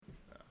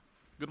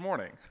Good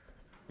morning.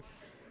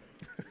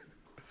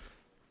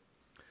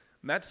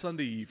 That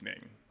Sunday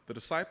evening, the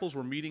disciples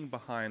were meeting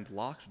behind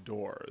locked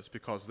doors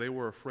because they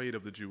were afraid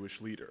of the Jewish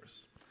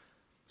leaders.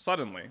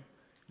 Suddenly,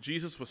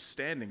 Jesus was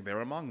standing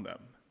there among them.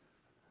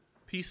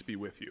 "Peace be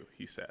with you,"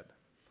 he said.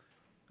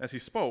 As he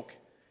spoke,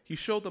 he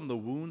showed them the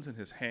wounds in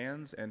his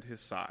hands and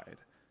his side.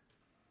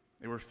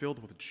 They were filled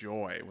with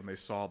joy when they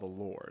saw the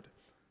Lord.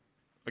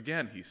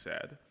 Again he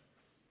said,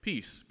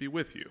 "Peace be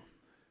with you.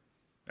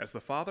 As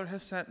the Father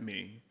has sent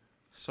me,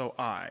 so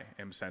I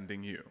am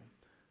sending you."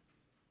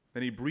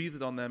 Then he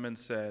breathed on them and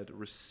said,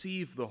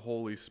 "Receive the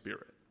Holy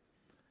Spirit.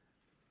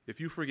 If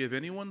you forgive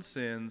anyone's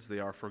sins, they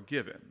are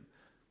forgiven.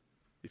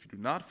 If you do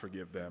not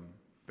forgive them,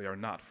 they are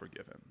not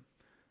forgiven."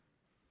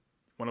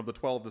 One of the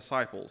 12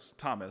 disciples,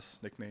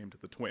 Thomas, nicknamed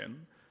the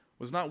Twin,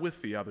 was not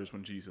with the others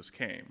when Jesus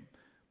came.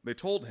 They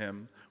told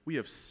him, "We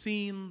have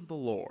seen the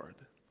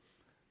Lord."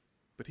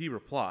 But he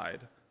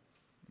replied,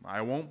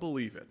 "I won't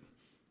believe it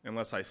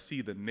unless I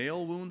see the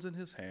nail wounds in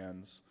his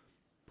hands,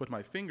 put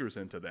my fingers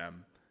into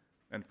them,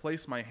 and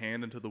place my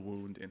hand into the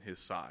wound in his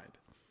side."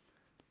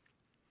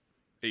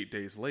 8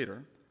 days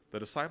later, the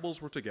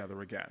disciples were together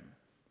again,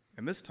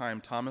 and this time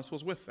Thomas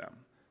was with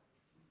them.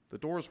 The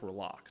doors were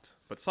locked,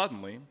 but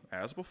suddenly,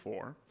 as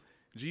before,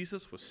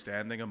 Jesus was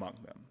standing among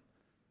them.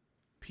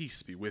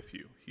 "Peace be with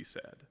you," he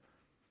said.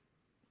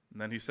 And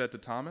then he said to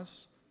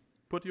Thomas,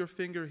 "Put your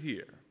finger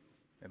here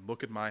and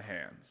look at my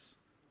hands.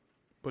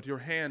 Put your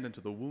hand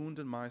into the wound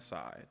in my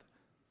side.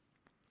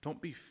 Don't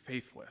be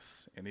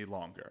faithless any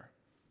longer.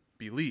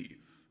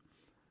 Believe."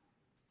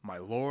 "My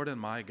Lord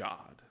and my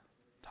God,"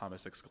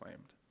 Thomas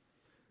exclaimed.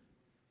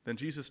 Then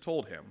Jesus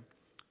told him,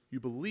 "You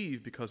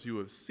believe because you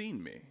have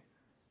seen me.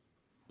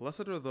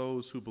 Blessed are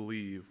those who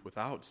believe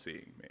without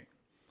seeing me."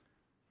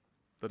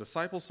 The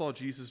disciples saw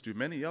Jesus do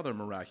many other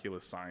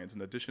miraculous signs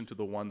in addition to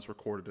the ones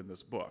recorded in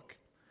this book.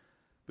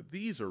 But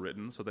these are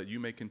written so that you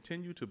may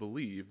continue to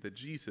believe that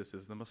Jesus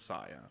is the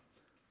Messiah,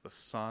 the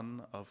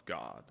Son of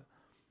God,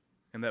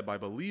 and that by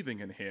believing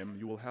in him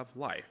you will have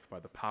life by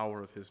the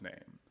power of his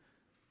name.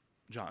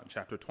 John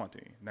chapter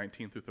 20,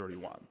 19 through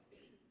 31.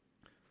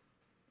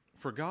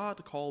 For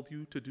God called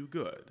you to do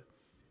good,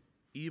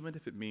 even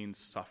if it means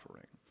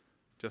suffering,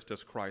 just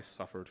as Christ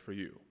suffered for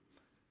you.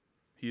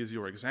 He is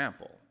your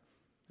example,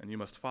 and you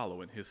must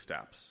follow in his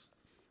steps.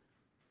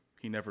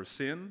 He never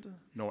sinned,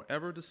 nor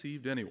ever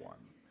deceived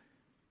anyone.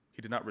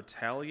 He did not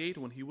retaliate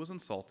when he was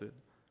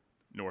insulted,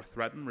 nor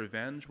threaten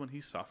revenge when he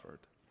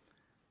suffered.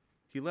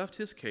 He left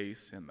his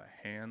case in the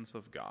hands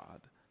of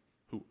God,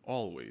 who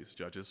always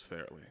judges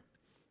fairly.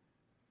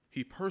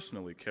 He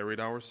personally carried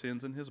our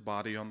sins in his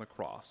body on the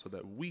cross so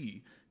that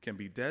we can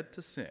be dead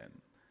to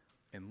sin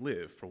and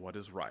live for what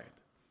is right.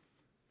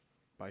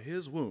 By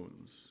his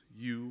wounds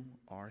you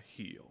are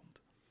healed.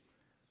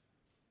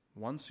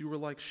 Once you were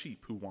like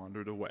sheep who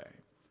wandered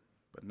away,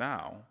 but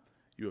now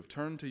you have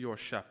turned to your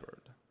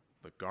shepherd,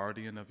 the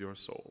guardian of your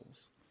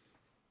souls.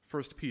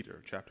 1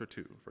 Peter chapter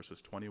 2,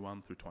 verses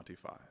 21 through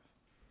 25.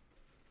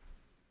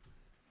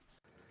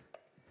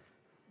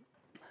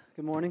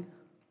 Good morning.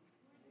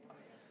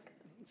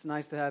 It's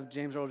nice to have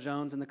James Earl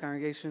Jones in the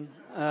congregation.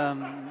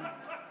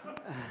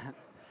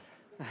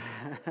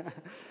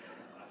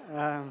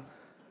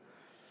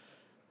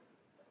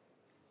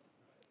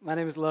 My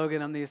name is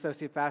Logan. I'm the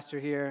associate pastor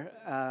here.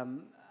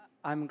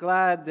 I'm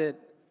glad that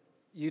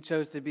you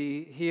chose to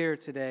be here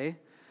today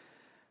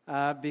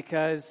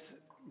because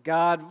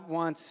God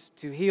wants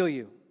to heal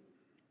you.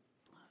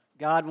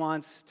 God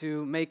wants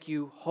to make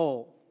you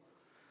whole.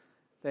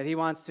 That he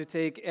wants to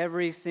take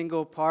every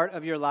single part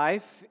of your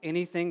life,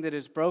 anything that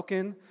is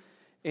broken,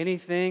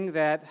 anything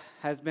that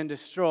has been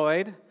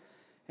destroyed,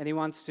 and he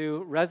wants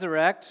to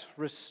resurrect,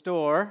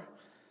 restore,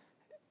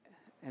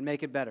 and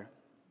make it better.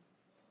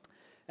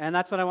 And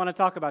that's what I want to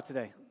talk about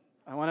today.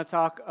 I want to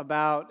talk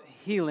about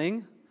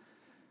healing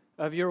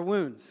of your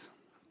wounds.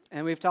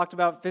 And we've talked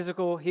about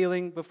physical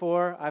healing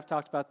before. I've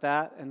talked about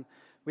that. And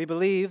we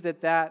believe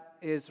that that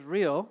is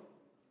real,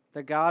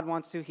 that God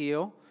wants to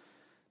heal,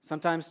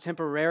 sometimes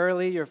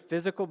temporarily your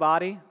physical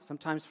body,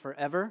 sometimes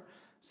forever,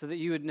 so that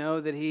you would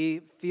know that he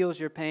feels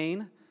your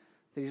pain,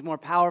 that he's more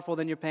powerful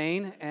than your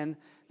pain, and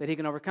that he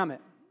can overcome it.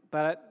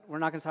 But we're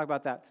not going to talk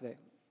about that today.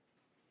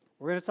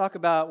 We're going to talk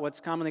about what's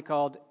commonly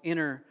called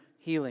inner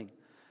healing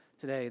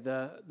today,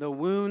 the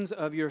wounds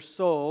of your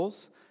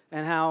souls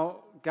and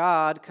how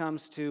God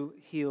comes to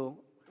heal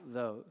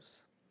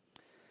those.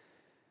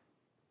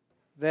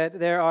 That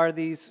there are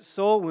these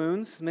soul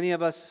wounds. Many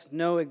of us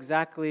know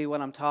exactly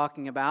what I'm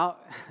talking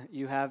about.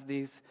 You have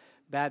these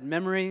bad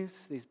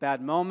memories, these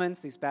bad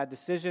moments, these bad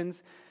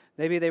decisions.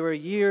 Maybe they were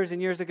years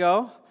and years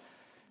ago.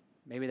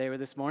 Maybe they were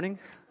this morning.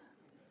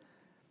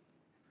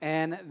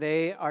 And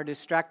they are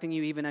distracting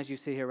you even as you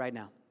sit here right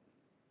now.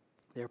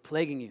 They're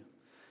plaguing you.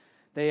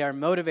 They are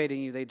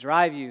motivating you. They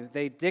drive you.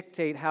 They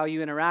dictate how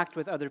you interact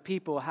with other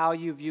people, how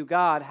you view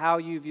God, how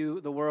you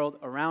view the world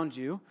around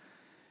you.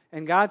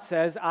 And God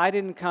says, I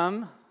didn't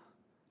come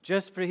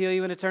just to heal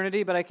you in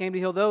eternity, but I came to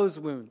heal those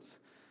wounds,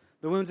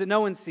 the wounds that no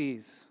one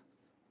sees,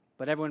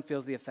 but everyone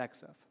feels the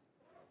effects of.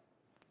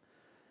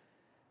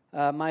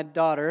 My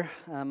daughter,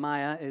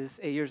 Maya, is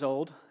 8 years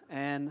old,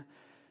 and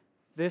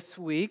this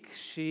week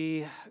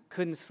she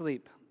couldn't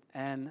sleep.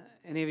 And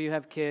any of you who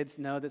have kids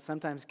know that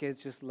sometimes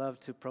kids just love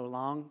to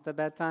prolong the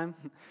bedtime,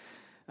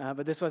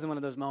 but this wasn't one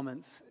of those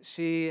moments.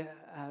 She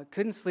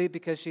couldn't sleep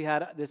because she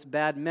had this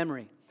bad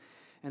memory.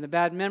 And the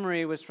bad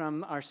memory was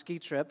from our ski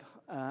trip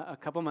a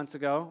couple months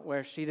ago,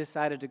 where she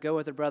decided to go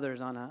with her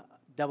brothers on a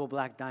double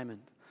black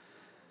diamond.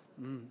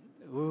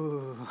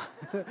 Ooh.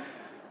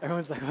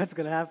 Everyone's like, what's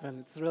going to happen?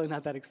 It's really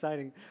not that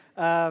exciting.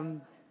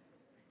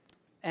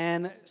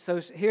 And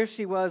so here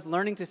she was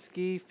learning to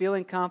ski,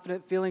 feeling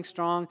confident, feeling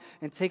strong,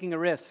 and taking a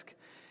risk.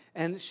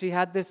 And she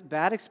had this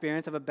bad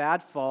experience of a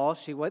bad fall.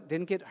 She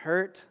didn't get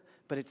hurt,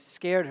 but it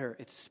scared her.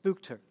 It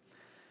spooked her.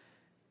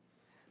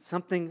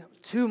 Something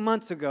 2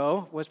 months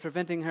ago was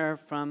preventing her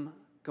from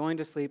going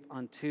to sleep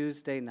on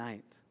Tuesday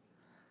night.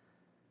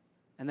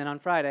 And then on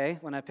Friday,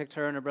 when I picked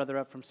her and her brother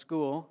up from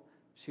school,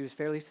 she was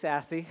fairly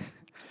sassy,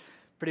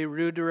 pretty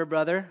rude to her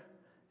brother.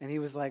 And he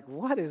was like,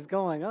 what is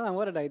going on?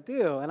 What did I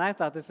do? And I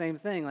thought the same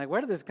thing. Like, where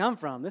did this come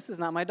from? This is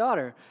not my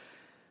daughter.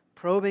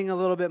 Probing a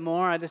little bit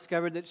more, I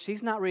discovered that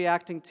she's not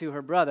reacting to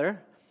her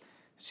brother.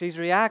 She's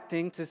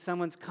reacting to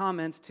someone's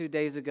comments 2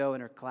 days ago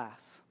in her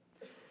class.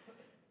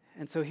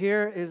 And so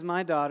here is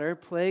my daughter,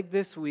 plagued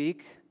this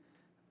week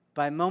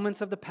by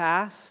moments of the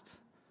past,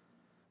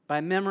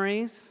 by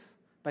memories,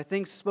 by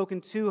things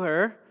spoken to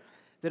her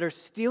that are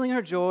stealing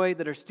her joy,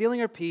 that are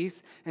stealing her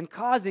peace, and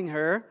causing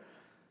her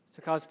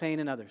to cause pain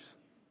in others.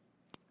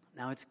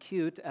 Now, it's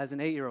cute as an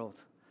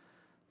 8-year-old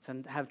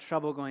to have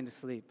trouble going to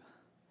sleep.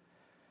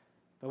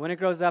 But when it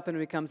grows up and it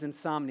becomes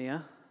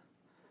insomnia,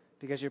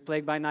 because you're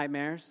plagued by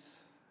nightmares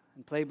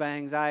and plagued by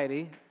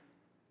anxiety,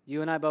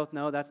 you and I both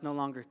know that's no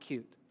longer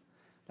cute.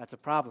 That's a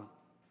problem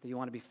that you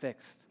want to be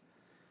fixed.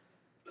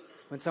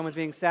 When someone's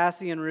being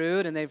sassy and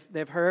rude and they've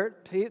been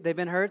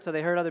hurt, so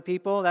they hurt other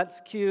people, that's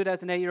cute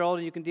as an 8-year-old,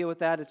 and you can deal with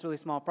that. It's really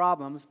small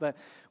problems. But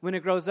when it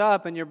grows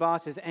up and your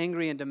boss is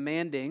angry and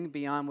demanding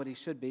beyond what he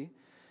should be,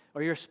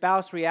 or your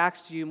spouse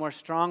reacts to you more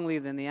strongly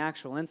than the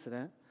actual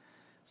incident,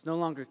 it's no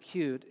longer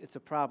cute. It's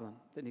a problem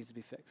that needs to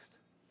be fixed.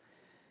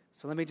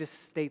 So let me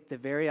just state the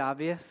very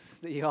obvious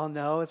that you all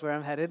know is where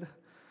I'm headed.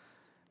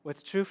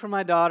 What's true for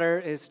my daughter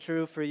is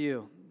true for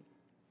you.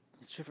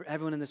 It's true for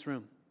everyone in this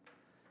room.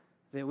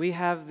 That we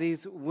have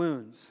these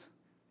wounds.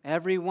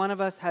 Every one of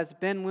us has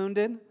been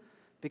wounded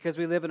because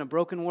we live in a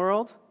broken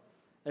world.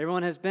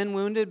 Everyone has been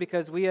wounded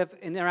because we have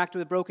interacted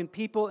with broken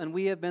people, and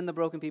we have been the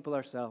broken people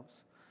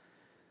ourselves.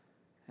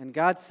 And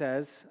God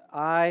says,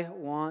 I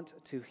want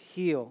to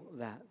heal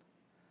that.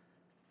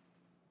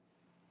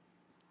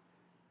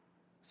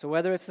 So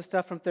whether it's the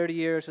stuff from 30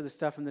 years or the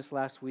stuff from this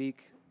last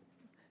week,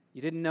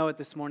 you didn't know it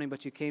this morning,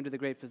 but you came to the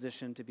great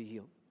physician to be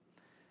healed.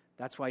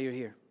 That's why you're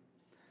here.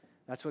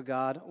 That's what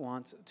God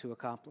wants to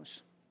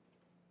accomplish.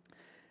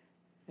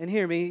 And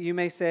hear me, you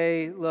may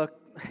say, look,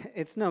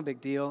 it's no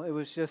big deal. It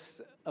was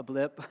just a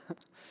blip.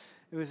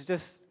 It was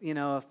just,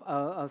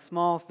 a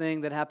small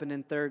thing that happened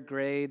in 3rd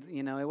grade.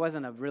 It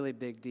wasn't a really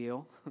big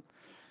deal.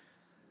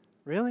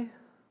 Really?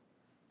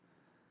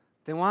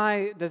 Then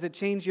why does it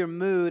change your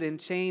mood and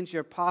change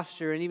your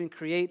posture and even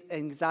create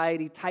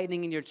anxiety,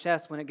 tightening in your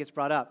chest when it gets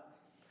brought up?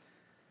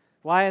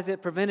 Why has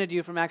it prevented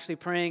you from actually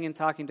praying and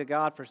talking to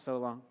God for so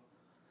long?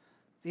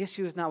 The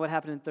issue is not what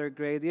happened in 3rd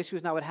grade. The issue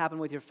is not what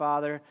happened with your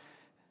father.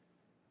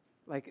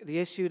 The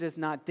issue does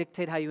not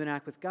dictate how you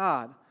interact with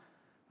God.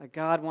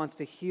 God wants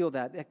to heal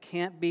that. It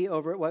can't be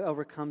what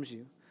overcomes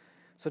you.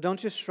 So don't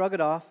just shrug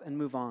it off and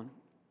move on.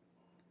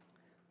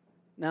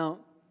 Now,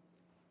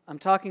 I'm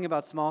talking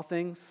about small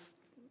things,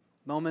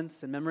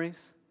 moments and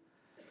memories.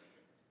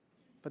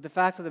 But the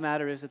fact of the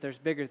matter is that there's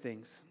bigger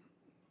things.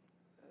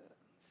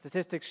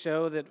 Statistics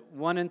show that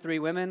 1 in 3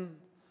 women,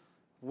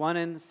 1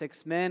 in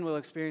 6 men will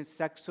experience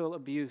sexual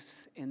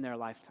abuse in their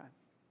lifetime.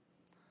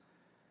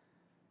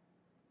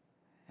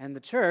 And the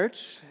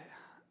church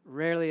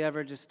rarely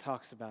ever just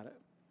talks about it.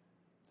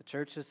 The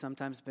church has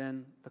sometimes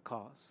been the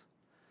cause.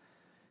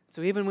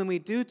 So even when we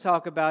do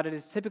talk about it,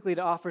 it's typically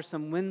to offer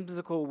some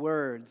whimsical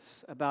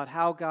words about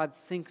how God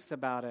thinks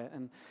about it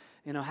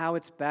and how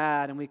it's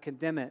bad, and we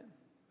condemn it.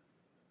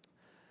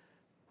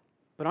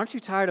 But aren't you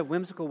tired of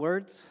whimsical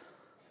words?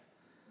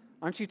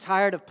 Aren't you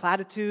tired of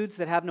platitudes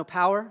that have no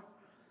power?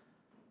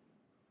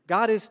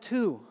 God is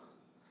too.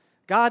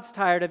 God's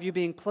tired of you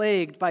being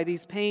plagued by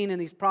these pain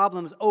and these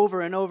problems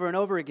over and over and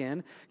over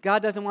again.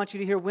 God doesn't want you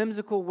to hear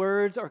whimsical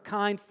words or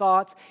kind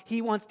thoughts.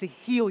 He wants to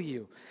heal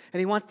you, and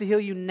He wants to heal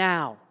you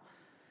now.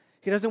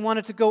 He doesn't want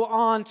it to go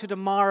on to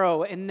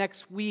tomorrow and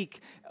next week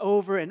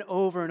over and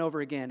over and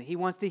over again. He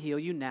wants to heal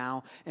you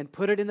now and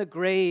put it in the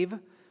grave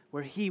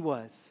where He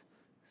was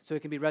so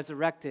it can be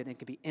resurrected and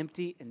can be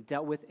empty and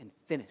dealt with and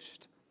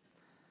finished.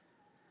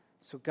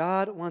 So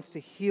God wants to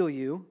heal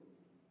you.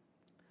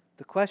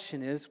 The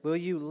question is, will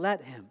you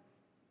let Him?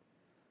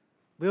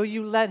 Will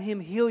you let Him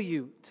heal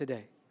you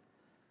today?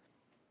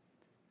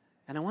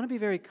 And I want to be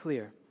very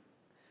clear.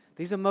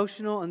 These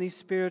emotional and these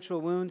spiritual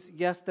wounds,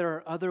 yes, there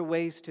are other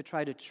ways to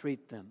try to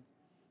treat them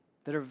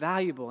that are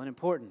valuable and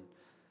important.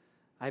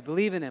 I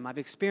believe in them. I've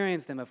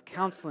experienced them of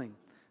counseling,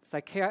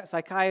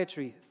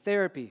 psychiatry,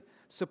 therapy,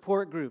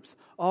 support groups.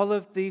 All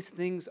of these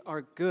things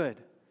are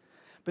good.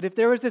 But if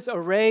there was this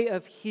array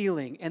of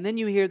healing, and then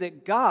you hear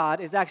that God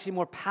is actually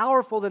more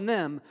powerful than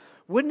them,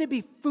 wouldn't it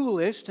be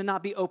foolish to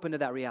not be open to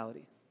that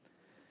reality?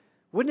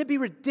 Wouldn't it be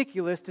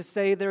ridiculous to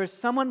say there is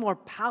someone more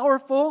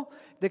powerful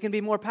that can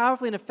be more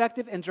powerfully and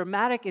effective and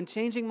dramatic in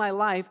changing my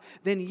life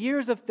than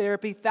years of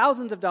therapy,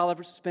 thousands of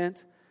dollars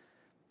spent,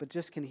 but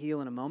just can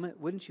heal in a moment?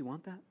 Wouldn't you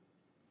want that?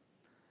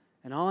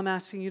 And all I'm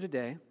asking you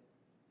today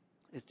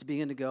is to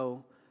begin to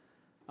go,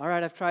 all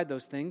right, I've tried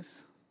those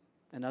things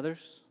and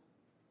others.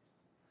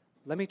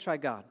 Let me try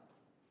God.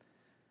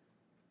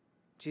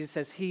 Jesus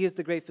says He is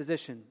the great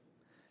physician,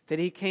 that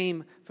He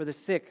came for the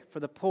sick, for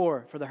the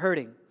poor, for the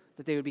hurting,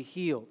 that they would be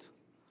healed.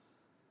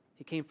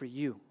 He came for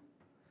you,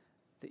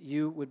 that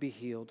you would be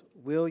healed.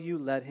 Will you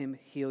let Him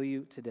heal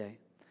you today?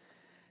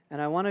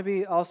 And I want to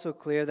be also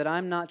clear that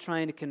I'm not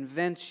trying to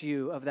convince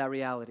you of that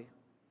reality.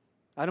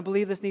 I don't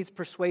believe this needs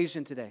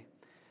persuasion today.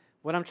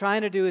 What I'm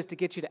trying to do is to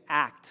get you to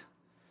act,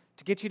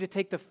 to get you to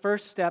take the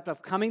first step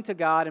of coming to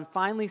God and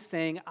finally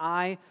saying,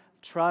 I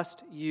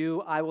trust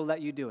you, I will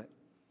let you do it.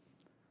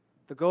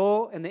 The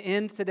goal and the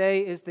end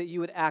today is that you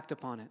would act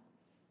upon it.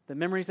 The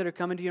memories that are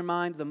coming to your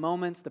mind, the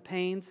moments, the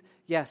pains,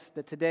 yes,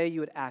 that today you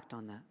would act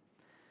on that.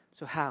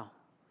 So how?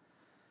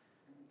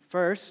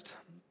 First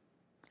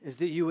is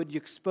that you would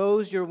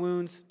expose your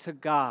wounds to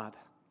God.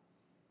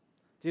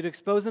 You'd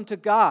expose them to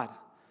God.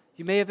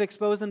 You may have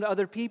exposed them to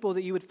other people,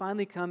 that you would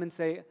finally come and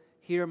say,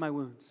 here are my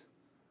wounds.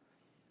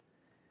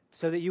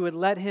 So that you would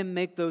let Him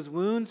make those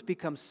wounds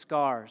become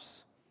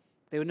scars.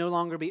 They would no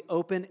longer be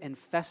open and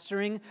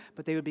festering,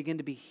 but they would begin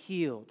to be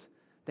healed.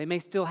 They may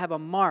still have a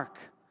mark,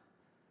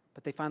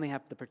 but they finally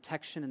have the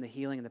protection and the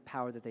healing and the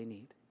power that they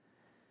need.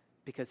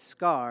 Because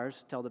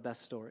scars tell the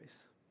best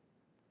stories.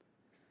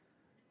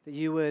 That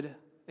you would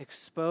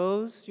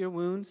expose your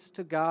wounds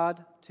to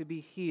God to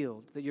be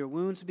healed. That your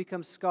wounds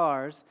become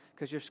scars,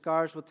 because your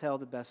scars will tell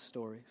the best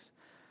stories.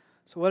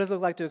 So what does it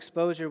look like to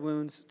expose your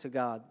wounds to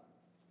God?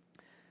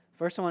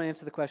 First, I want to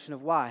answer the question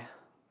of why.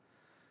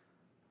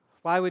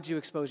 Why would you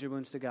expose your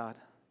wounds to God?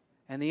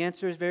 And the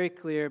answer is very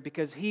clear,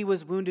 because He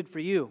was wounded for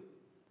you.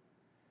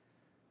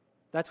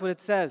 That's what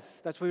it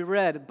says. That's what we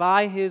read.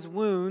 By His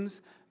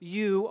wounds,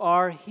 you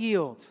are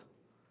healed.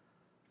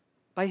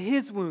 By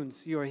His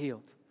wounds, you are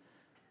healed.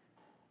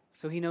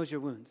 So He knows your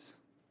wounds,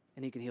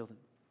 and He can heal them.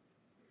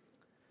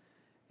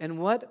 And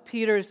what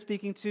Peter is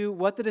speaking to,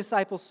 what the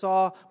disciples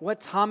saw,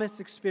 what Thomas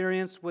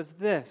experienced was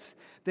this,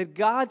 that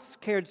God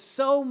cared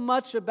so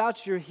much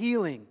about your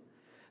healing,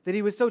 that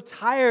He was so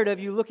tired of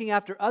you looking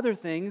after other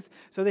things,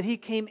 so that He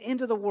came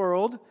into the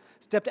world,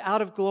 stepped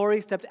out of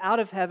glory, stepped out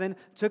of heaven,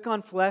 took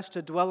on flesh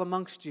to dwell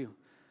amongst you.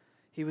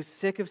 He was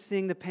sick of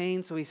seeing the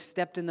pain, so He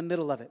stepped in the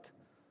middle of it.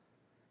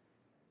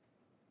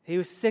 He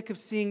was sick of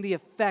seeing the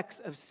effects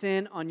of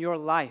sin on your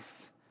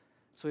life,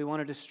 so He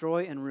wanted to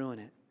destroy and ruin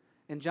it.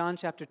 In John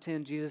chapter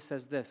 10, Jesus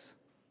says this,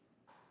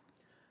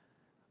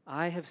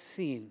 I have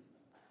seen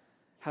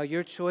how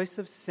your choice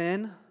of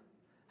sin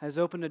has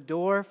opened a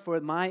door for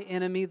my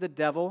enemy, the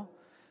devil,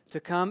 to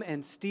come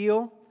and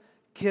steal,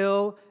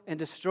 kill, and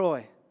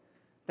destroy.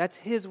 That's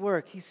his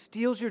work. He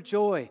steals your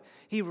joy.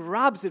 He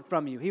robs it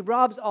from you. He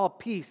robs all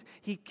peace.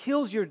 He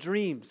kills your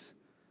dreams.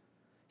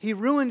 He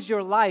ruins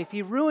your life.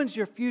 He ruins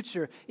your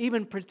future,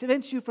 even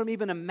prevents you from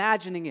even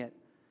imagining it.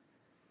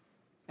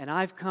 And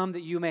I've come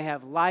that you may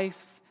have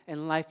life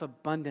and life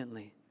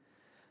abundantly.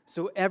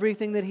 So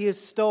everything that he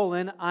has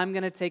stolen, I'm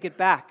going to take it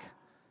back.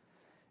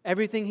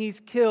 Everything he's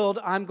killed,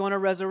 I'm going to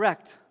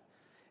resurrect.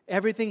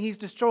 Everything he's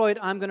destroyed,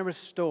 I'm going to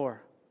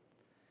restore.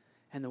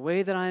 And the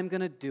way that I'm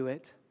going to do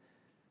it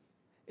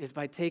is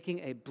by taking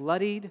a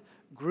bloodied,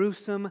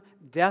 gruesome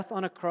death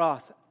on a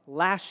cross,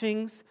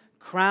 lashings,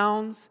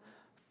 crowns,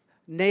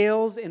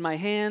 nails in my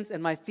hands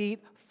and my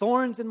feet,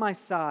 thorns in my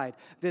side,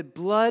 that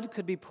blood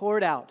could be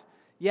poured out.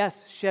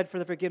 Yes, shed for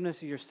the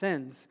forgiveness of your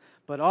sins,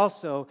 but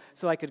also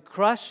so I could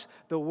crush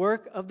the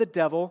work of the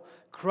devil,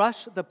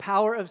 crush the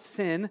power of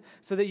sin,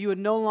 so that you would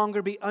no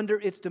longer be under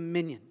its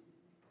dominion.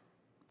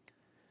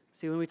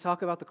 See, when we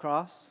talk about the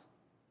cross,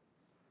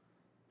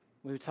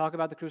 when we talk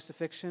about the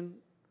crucifixion,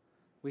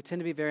 we tend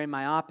to be very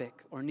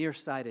myopic or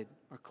nearsighted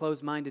or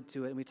closed-minded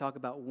to it, and we talk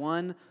about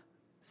one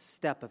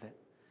step of it,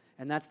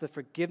 and that's the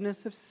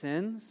forgiveness of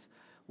sins,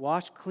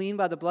 washed clean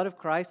by the blood of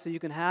Christ so you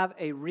can have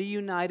a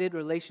reunited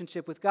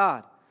relationship with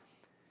God.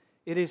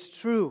 It is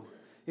true.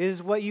 It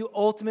is what you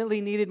ultimately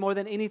needed more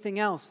than anything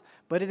else,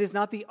 but it is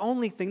not the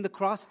only thing the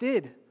cross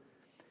did.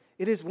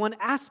 It is one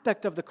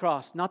aspect of the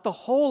cross, not the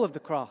whole of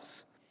the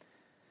cross.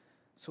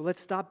 So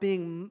let's stop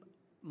being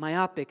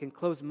myopic and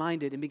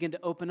closed-minded and begin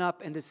to open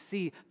up and to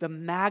see the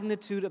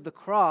magnitude of the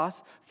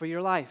cross for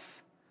your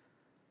life.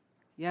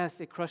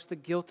 Yes, it crushed the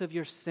guilt of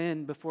your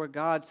sin before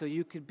God so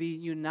you could be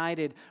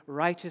united,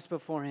 righteous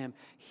before Him,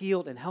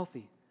 healed and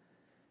healthy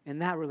in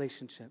that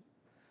relationship.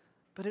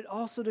 But it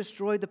also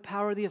destroyed the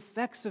power of the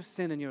effects of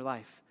sin in your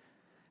life,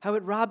 how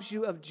it robs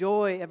you of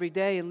joy every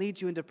day and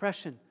leads you in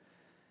depression,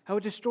 how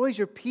it destroys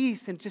your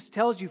peace and just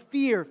tells you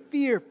fear,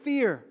 fear,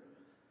 fear.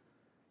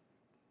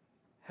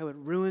 How it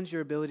ruins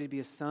your ability to be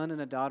a son and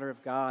a daughter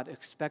of God,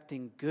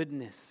 expecting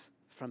goodness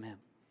from Him.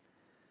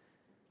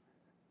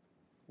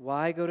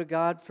 Why go to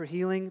God for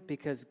healing?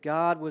 Because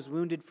God was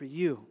wounded for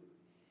you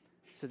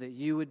so that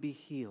you would be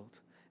healed.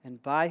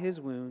 And by His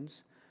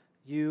wounds,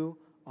 you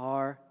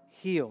are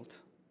healed.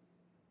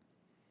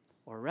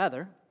 Or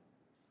rather,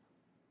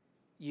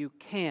 you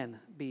can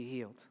be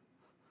healed.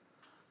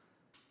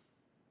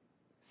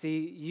 See,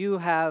 you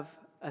have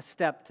a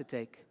step to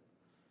take.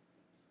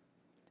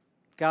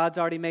 God's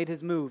already made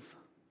His move.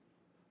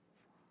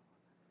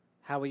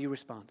 How will you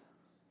respond?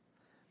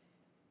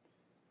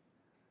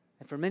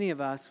 And for many of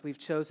us, we've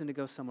chosen to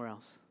go somewhere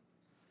else.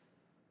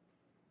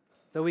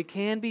 Though we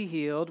can be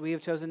healed, we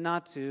have chosen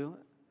not to.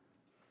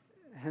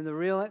 And the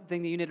real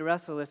thing that you need to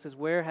wrestle with is,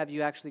 where have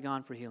you actually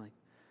gone for healing?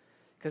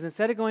 Because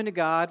instead of going to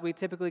God, we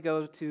typically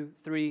go to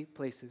 3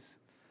 places.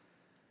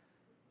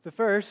 The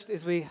first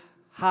is we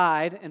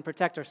hide and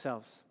protect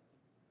ourselves.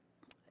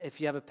 If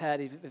you have a pet,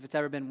 if it's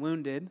ever been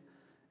wounded,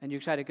 and you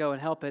try to go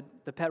and help it,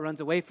 the pet runs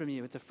away from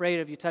you. It's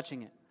afraid of you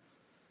touching it.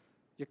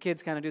 Your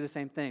kids kind of do the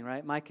same thing,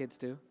 right? My kids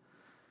do.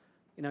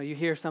 You know, you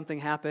hear something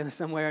happen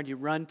somewhere and you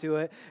run to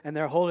it and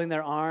they're holding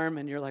their arm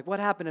and you're like, what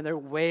happened? And they're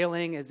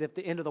wailing as if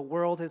the end of the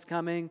world is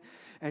coming.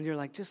 And you're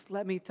like, just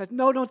let me touch.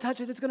 No, don't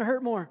touch it. It's going to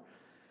hurt more.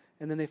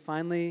 And then they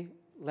finally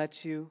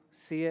let you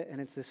see it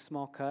and it's this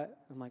small cut.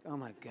 I'm like, oh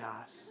my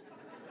gosh.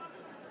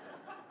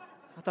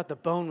 I thought the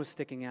bone was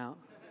sticking out.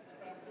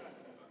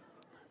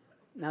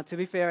 Now, to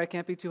be fair, I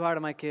can't be too hard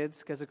on my kids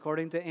because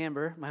according to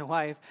Amber, my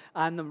wife,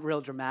 I'm the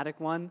real dramatic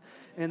one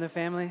in the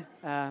family.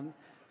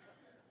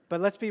 But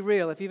let's be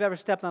real. If you've ever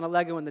stepped on a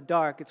Lego in the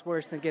dark, it's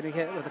worse than getting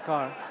hit with a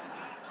car.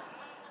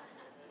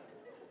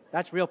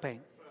 That's real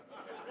pain.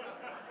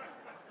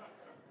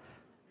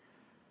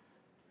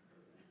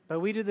 But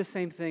we do the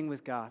same thing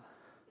with God.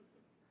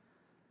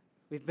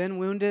 We've been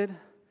wounded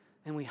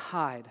and we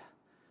hide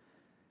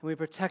and we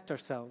protect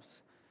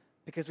ourselves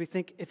because we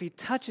think if He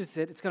touches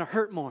it, it's going to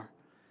hurt more.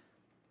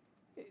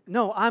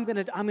 No, I'm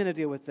going to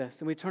deal with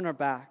this. And we turn our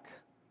back.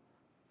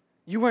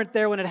 You weren't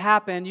there when it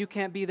happened. You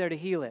can't be there to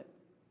heal it.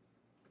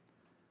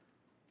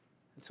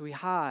 And so we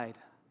hide.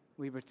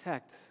 We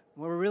protect.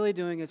 What we're really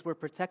doing is we're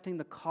protecting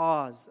the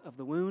cause of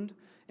the wound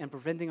and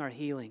preventing our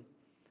healing.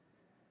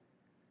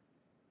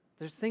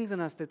 There's things in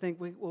us that think,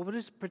 we'll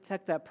just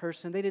protect that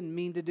person. They didn't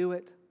mean to do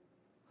it.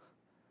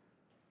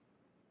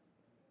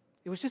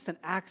 It was just an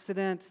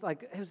accident.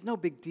 Like, it was no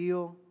big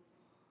deal.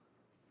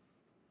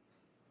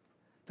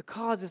 The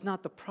cause is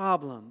not the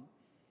problem.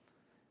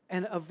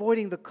 And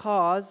avoiding the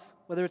cause,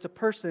 whether it's a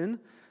person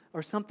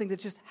or something that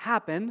just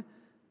happened,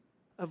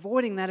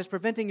 avoiding that is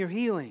preventing your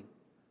healing.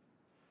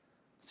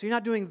 So you're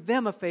not doing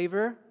them a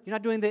favor, you're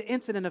not doing the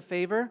incident a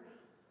favor, and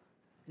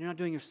you're not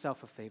doing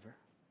yourself a favor.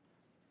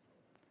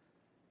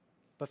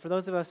 But for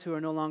those of us who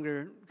are no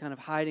longer kind of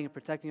hiding and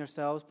protecting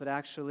ourselves, but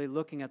actually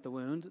looking at the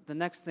wound, the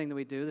next thing that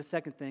we do, the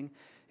second thing,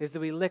 is that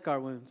we lick our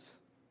wounds.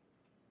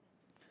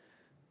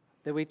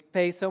 That we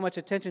pay so much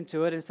attention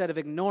to it, instead of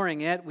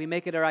ignoring it, we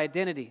make it our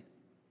identity.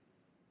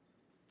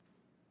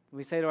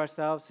 We say to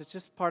ourselves, it's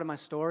just part of my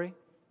story.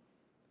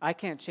 I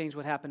can't change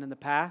what happened in the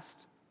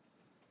past,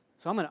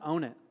 so I'm going to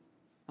own it.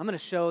 I'm going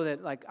to show that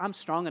I'm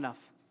strong enough.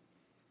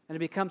 And it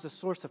becomes a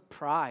source of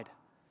pride.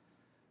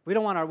 We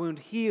don't want our wound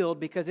healed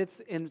because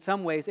in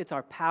some ways, it's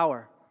our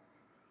power.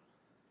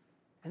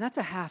 And that's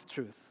a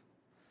half-truth.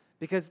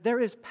 Because there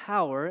is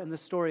power in the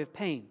story of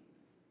pain.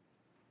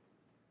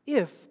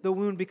 If the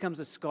wound becomes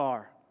a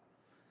scar.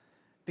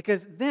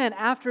 Because then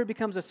after it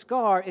becomes a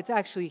scar, it's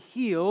actually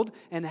healed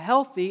and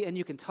healthy and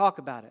you can talk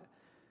about it.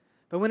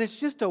 But when it's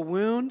just a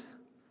wound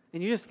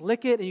and you just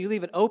lick it and you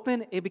leave it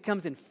open, it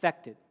becomes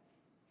infected.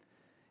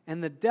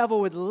 And the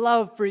devil would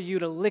love for you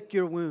to lick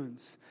your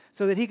wounds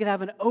so that he could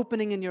have an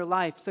opening in your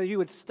life so you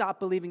would stop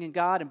believing in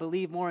God and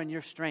believe more in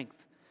your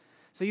strength.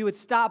 So you would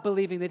stop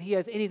believing that he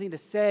has anything to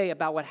say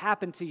about what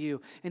happened to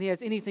you and he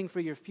has anything for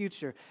your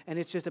future. And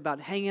it's just about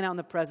hanging out in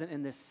the present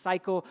in this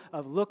cycle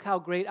of look how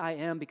great I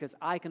am because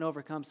I can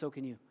overcome, so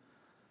can you.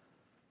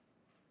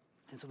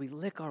 And so we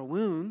lick our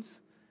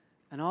wounds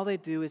and all they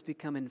do is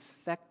become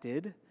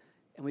infected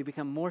and we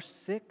become more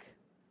sick.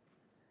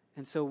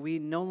 And so we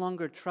no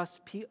longer trust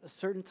a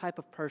certain type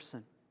of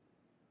person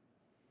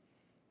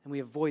and we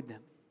avoid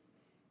them.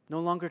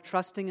 No longer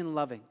trusting and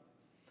loving.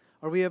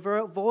 Or we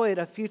avoid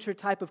a future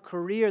type of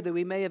career that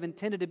we may have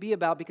intended to be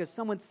about because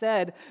someone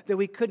said that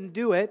we couldn't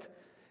do it.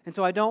 And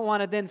so I don't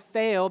want to then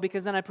fail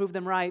because then I prove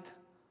them right.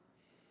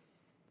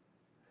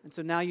 And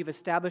so now you've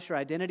established your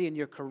identity and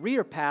your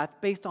career path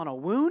based on a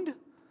wound.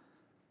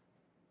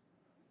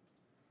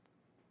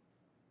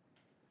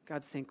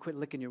 God's saying, quit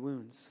licking your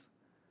wounds.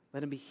 Let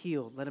them be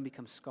healed. Let them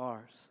become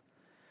scars.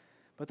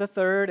 But the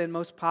third and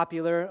most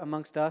popular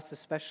amongst us,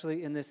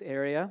 especially in this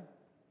area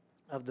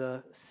of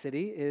the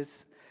city,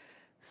 is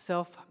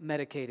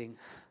self-medicating.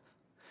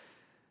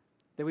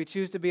 That we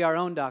choose to be our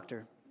own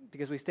doctor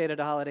because we stayed at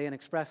a Holiday Inn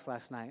Express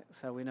last night,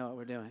 so we know what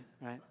we're doing,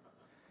 right?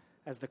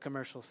 As the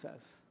commercial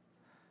says.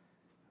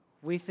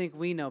 we think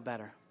we know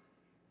better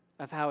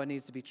of how it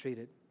needs to be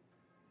treated.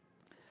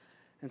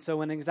 And so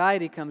when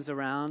anxiety comes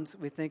around,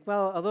 we think,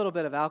 well, a little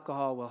bit of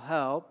alcohol will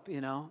help,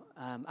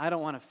 I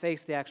don't want to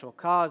face the actual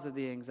cause of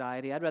the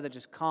anxiety. I'd rather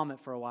just calm it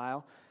for a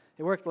while.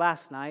 It worked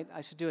last night.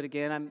 I should do it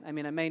again. I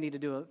may need to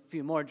do a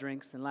few more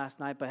drinks than last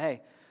night, but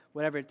hey,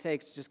 whatever it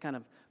takes to just kind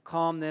of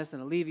calm this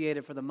and alleviate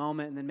it for the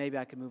moment, and then maybe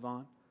I can move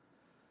on.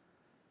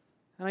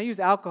 And I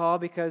use alcohol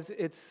because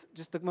it's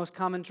just the most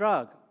common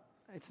drug.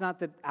 It's not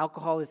that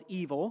alcohol is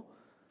evil.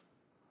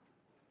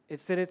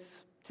 It's that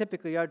it's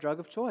typically our drug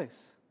of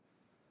choice.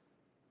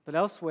 But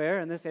elsewhere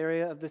in this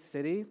area of the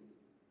city,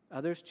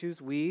 others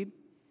choose weed,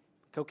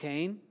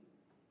 cocaine.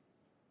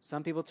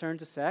 Some people turn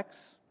to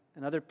sex,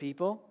 and other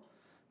people,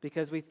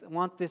 because we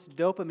want this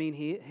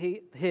dopamine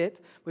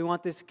hit. We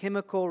want this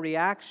chemical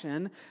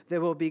reaction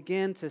that will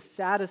begin to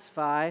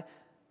satisfy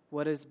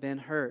what has been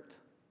hurt.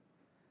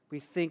 We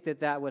think that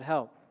that would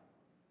help.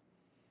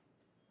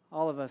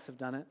 All of us have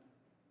done it.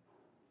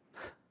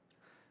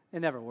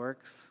 It never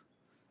works.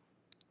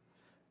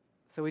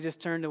 So we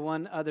just turn to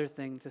one other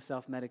thing to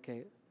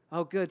self-medicate.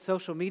 Oh, good,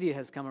 social media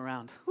has come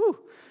around. Whew.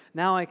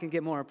 Now I can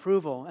get more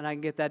approval, and I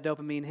can get that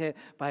dopamine hit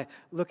by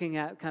looking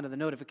at kind of the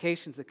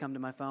notifications that come to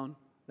my phone.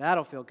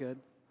 That'll feel good.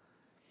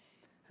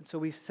 And so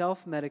we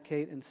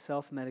self-medicate and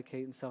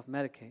self-medicate and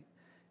self-medicate.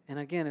 And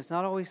again, it's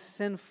not always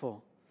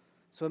sinful.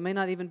 So it may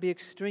not even be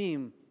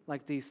extreme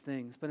like these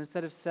things. But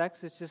instead of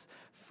sex, it's just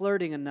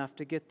flirting enough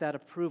to get that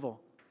approval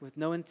with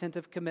no intent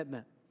of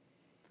commitment.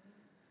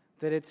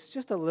 That it's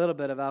just a little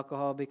bit of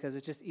alcohol because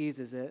it just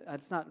eases it.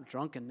 It's not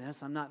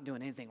drunkenness. I'm not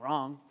doing anything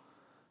wrong.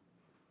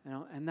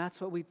 And that's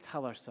what we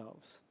tell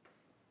ourselves.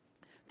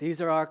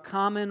 These are our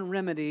common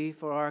remedy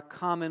for our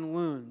common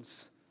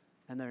wounds,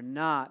 and they're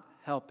not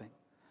helping.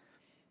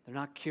 They're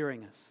not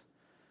curing us.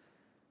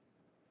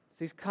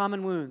 These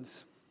common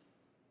wounds,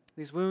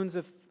 these wounds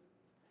of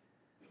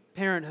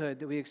parenthood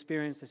that we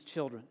experience as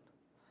children,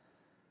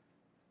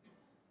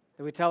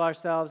 that we tell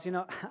ourselves,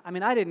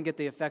 I didn't get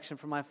the affection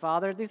from my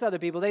father. These other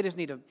people, they just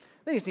need to,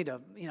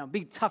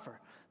 be tougher.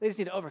 They just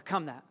need to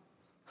overcome that.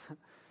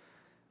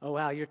 Oh,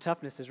 wow, your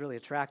toughness is really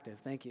attractive.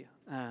 Thank you.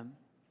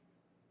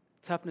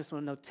 Toughness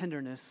when no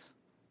tenderness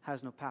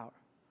has no power.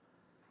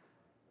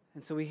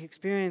 And so we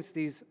experience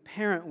these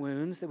parent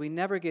wounds that we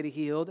never get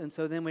healed, and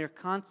so then we are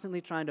constantly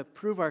trying to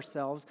prove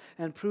ourselves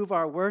and prove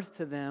our worth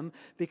to them,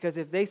 because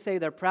if they say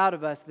they're proud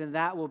of us, then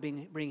that will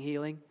bring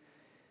healing.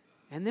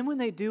 And then when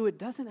they do, it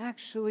doesn't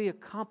actually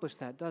accomplish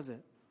that, does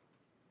it?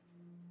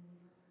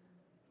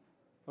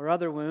 Or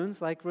other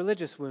wounds, like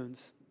religious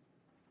wounds.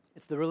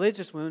 It's the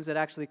religious wounds that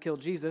actually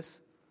killed Jesus.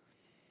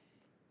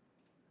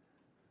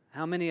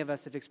 How many of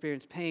us have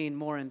experienced pain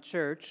more in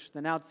church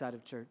than outside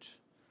of church?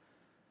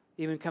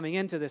 Even coming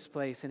into this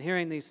place and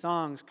hearing these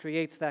songs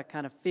creates that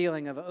kind of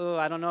feeling of,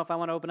 I don't know if I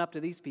want to open up to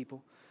these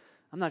people.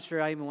 I'm not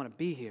sure I even want to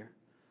be here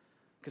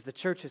because the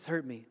church has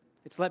hurt me.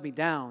 It's let me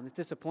down. It's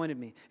disappointed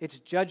me. It's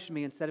judged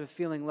me instead of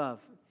feeling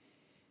love.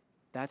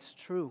 That's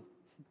true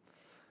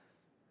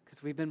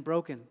because we've been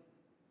broken.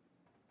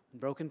 And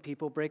broken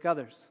people break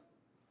others.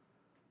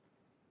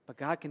 But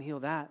God can heal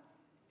that.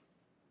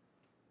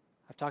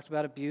 I've talked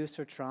about abuse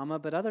or trauma,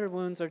 but other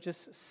wounds are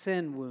just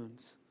sin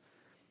wounds.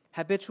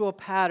 Habitual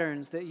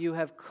patterns that you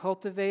have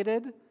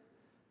cultivated,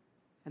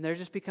 and they're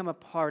just become a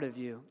part of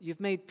you. You've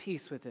made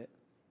peace with it.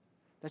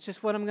 That's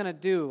just what I'm going to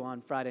do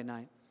on Friday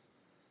night.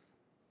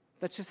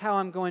 That's just how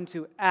I'm going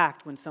to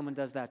act when someone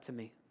does that to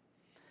me.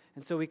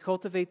 And so we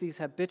cultivate these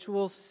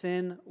habitual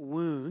sin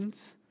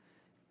wounds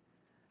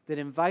that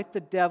invite the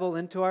devil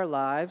into our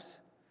lives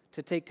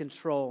to take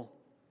control.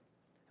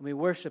 And we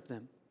worship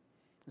them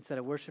instead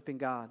of worshiping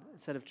God.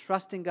 Instead of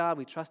trusting God,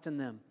 we trust in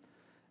them.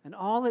 And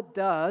all it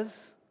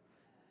does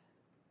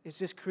is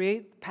just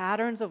create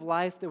patterns of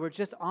life that we're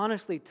just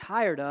honestly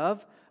tired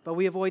of, but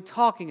we avoid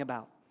talking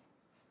about.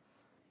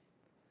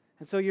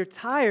 And so you're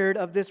tired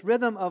of this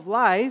rhythm of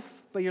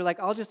life, but you're like,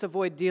 I'll just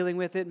avoid dealing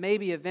with it.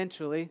 Maybe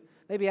eventually,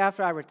 maybe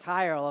after I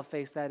retire, I'll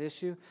face that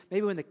issue.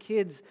 Maybe when the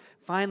kids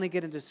finally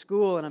get into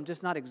school and I'm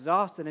just not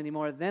exhausted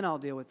anymore, then I'll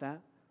deal with that.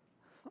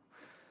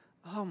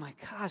 Oh my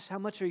gosh, how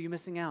much are you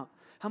missing out?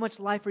 How much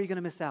life are you going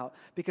to miss out?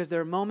 Because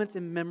there are moments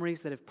and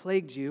memories that have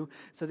plagued you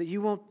so that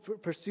you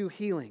won't pursue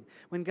healing.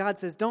 When God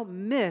says, don't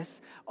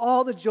miss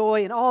all the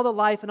joy and all the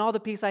life and all the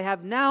peace I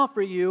have now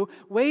for you,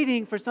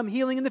 waiting for some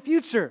healing in the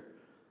future.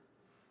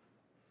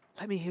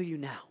 Let me heal you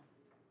now.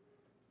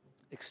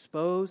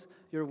 Expose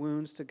your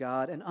wounds to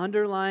God. And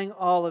underlying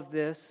all of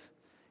this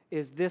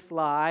is this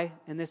lie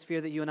and this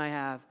fear that you and I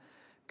have.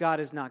 God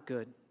is not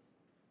good.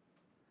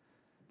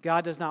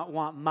 God does not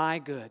want my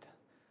good.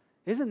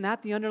 Isn't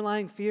that the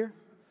underlying fear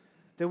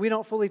that we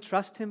don't fully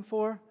trust Him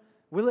for?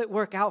 Will it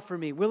work out for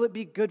me? Will it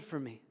be good for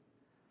me?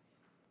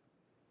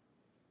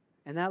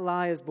 And that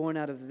lie is born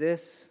out of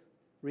this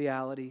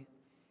reality.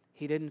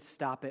 He didn't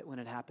stop it when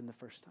it happened the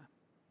first time.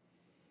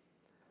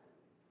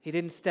 He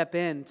didn't step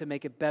in to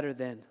make it better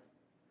then.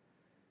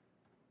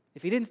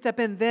 If He didn't step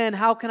in then,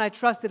 how can I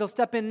trust that He'll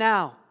step in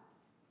now?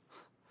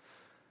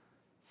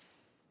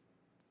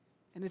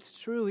 And it's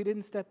true, He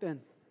didn't step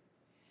in.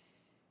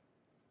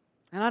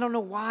 And I don't know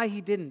why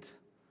he didn't.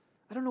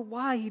 I don't know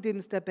why he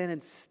didn't step in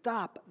and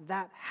stop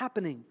that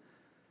happening.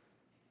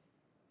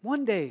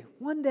 One day,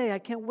 I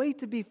can't wait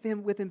to be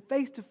with him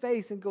face to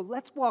face and go,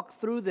 let's walk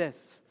through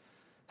this.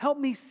 Help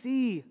me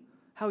see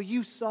how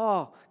you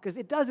saw, because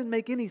it doesn't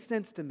make any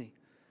sense to me.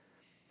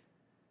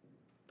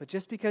 But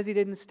just because he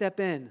didn't step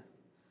in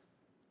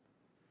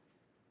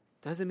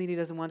doesn't mean he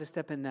doesn't want to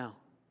step in now.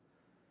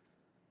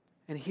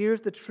 And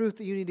here's the truth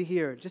that you need to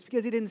hear. Just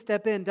because he didn't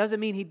step in doesn't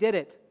mean he did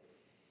it.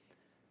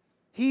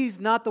 He's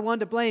not the one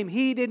to blame.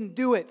 He didn't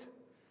do it.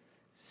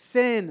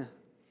 Sin,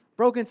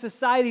 broken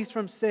societies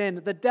from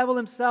sin, the devil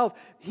himself,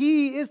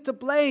 he is to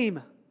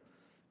blame.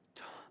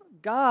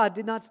 God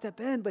did not step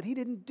in, but he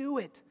didn't do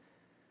it.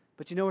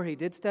 But you know where he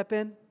did step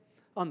in?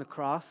 On the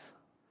cross.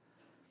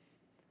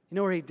 You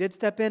know where he did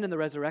step in the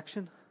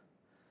resurrection?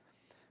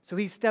 So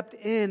he stepped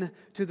in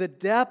to the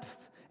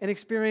depth and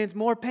experienced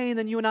more pain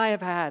than you and I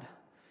have had.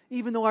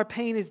 Even though our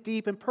pain is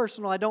deep and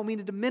personal, I don't mean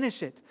to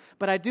diminish it,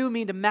 but I do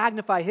mean to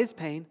magnify his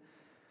pain.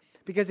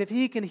 Because if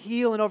he can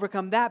heal and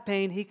overcome that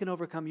pain, he can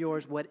overcome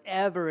yours,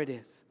 whatever it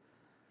is.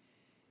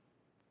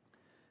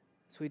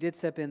 So he did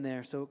step in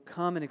there. So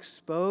come and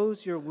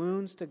expose your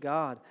wounds to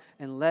God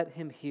and let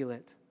him heal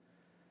it.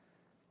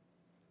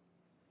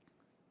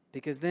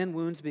 Because then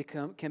wounds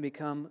can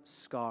become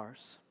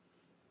scars.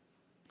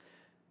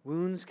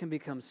 Wounds can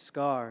become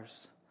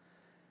scars.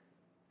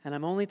 And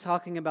I'm only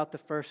talking about the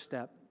first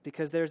step,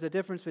 because there's a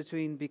difference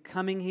between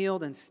becoming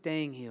healed and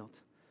staying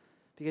healed.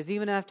 Because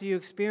even after you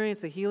experience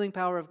the healing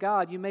power of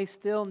God, you may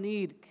still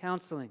need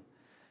counseling.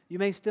 You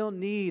may still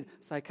need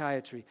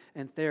psychiatry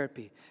and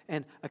therapy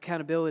and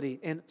accountability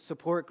and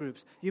support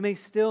groups. You may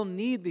still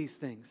need these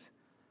things.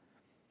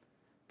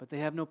 But they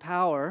have no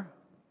power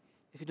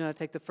if you do not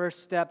take the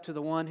first step to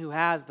the one who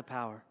has the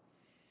power.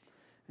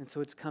 And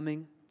so it's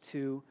coming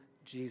to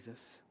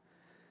Jesus.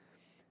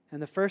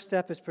 And the first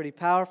step is pretty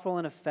powerful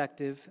and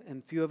effective,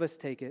 and few of us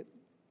take it.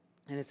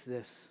 And it's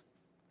this.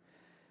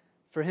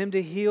 For him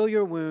to heal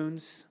your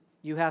wounds,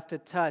 you have to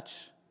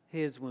touch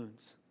his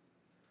wounds.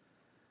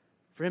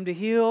 For him to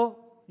heal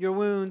your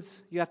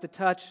wounds, you have to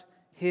touch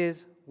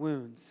his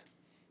wounds.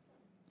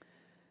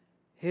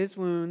 His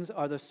wounds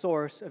are the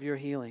source of your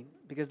healing,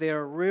 because they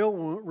are real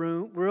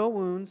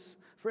wounds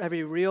for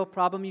every real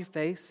problem you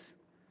face,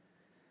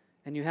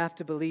 and you have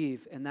to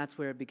believe, and that's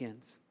where it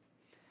begins.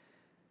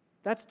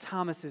 That's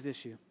Thomas's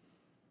issue.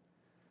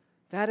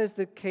 That is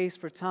the case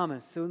for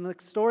Thomas. So when the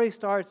story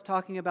starts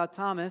talking about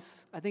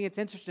Thomas, I think it's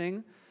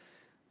interesting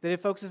that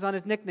it focuses on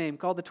his nickname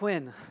called the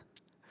twin.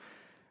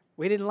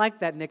 We didn't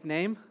like that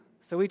nickname,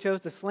 so we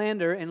chose to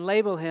slander and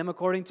label him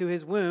according to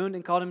his wound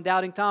and called him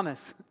Doubting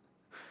Thomas.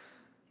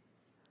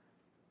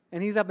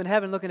 And he's up in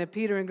heaven looking at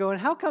Peter and going,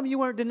 how come you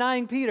weren't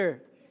denying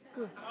Peter?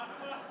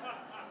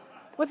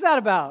 What's that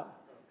about?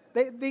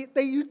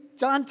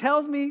 John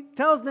tells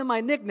them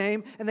my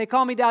nickname, and they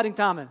call me Doubting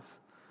Thomas.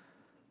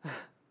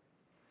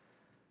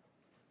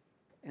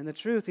 And the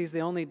truth, he's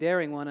the only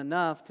daring one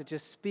enough to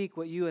just speak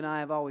what you and I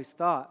have always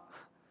thought.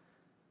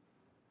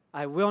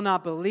 I will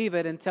not believe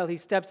it until he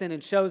steps in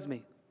and shows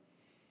me.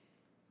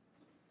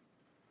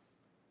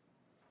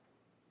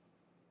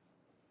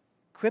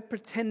 Quit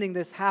pretending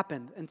this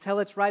happened. Until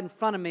it's right in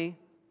front of me,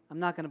 I'm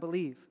not going to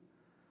believe.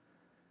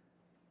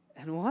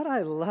 And what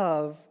I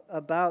love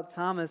about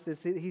Thomas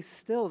is that he's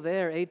still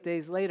there 8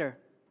 days later.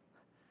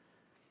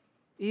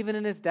 Even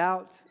in his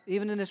doubt,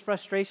 even in his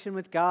frustration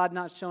with God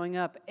not showing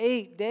up,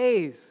 8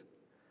 days.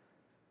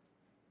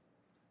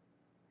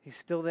 He's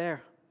still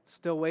there,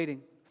 still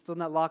waiting, still in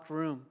that locked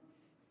room,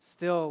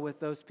 still with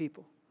those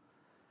people.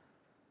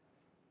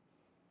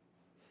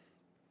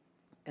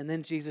 And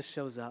then Jesus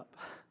shows up.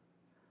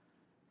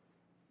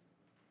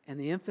 And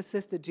the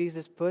emphasis that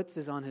Jesus puts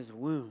is on his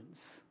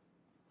wounds.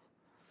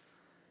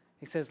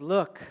 He says,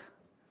 look.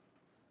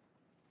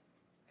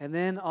 And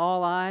then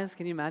all eyes,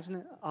 can you imagine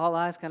it? All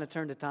eyes kind of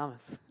turn to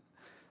Thomas.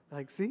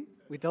 Like, see,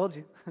 we told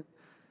you.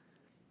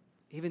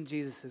 Even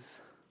Jesus's.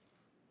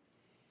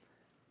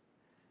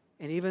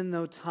 And even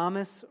though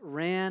Thomas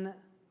ran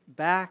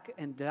back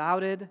and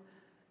doubted,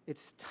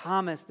 it's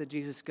Thomas that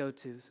Jesus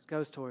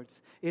goes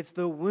towards. It's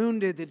the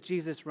wounded that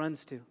Jesus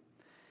runs to.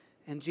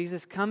 And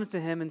Jesus comes to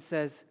him and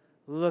says,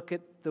 look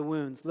at the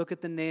wounds, look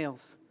at the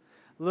nails,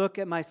 look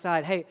at my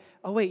side. Hey,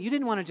 oh wait, you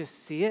didn't want to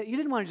just see it? You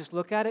didn't want to just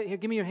look at it? Here,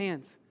 give me your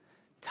hands.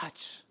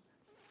 Touch,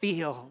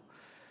 feel,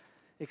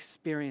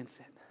 experience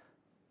it.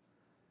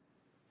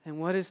 And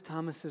what is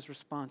Thomas's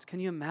response? Can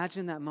you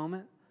imagine that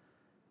moment?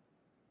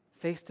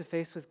 Face to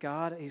face with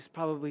God, he's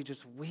probably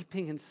just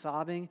weeping and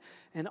sobbing,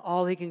 and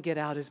all he can get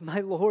out is,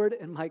 my Lord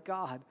and my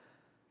God.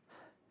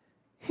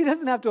 He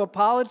doesn't have to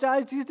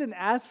apologize. Jesus didn't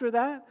ask for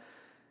that.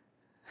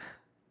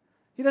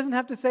 He doesn't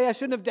have to say, I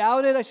shouldn't have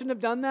doubted, I shouldn't have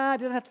done that.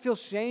 He doesn't have to feel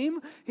shame.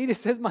 He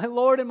just says, my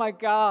Lord and my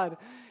God.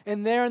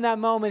 And there in that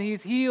moment,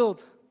 he's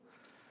healed.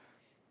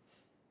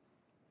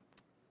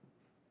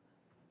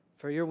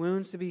 For your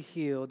wounds to be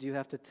healed, you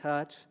have to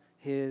touch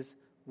his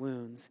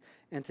wounds.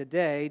 And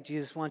today,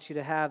 Jesus wants you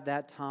to have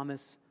that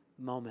Thomas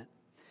moment.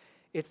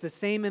 It's the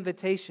same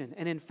invitation.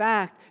 And in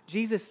fact,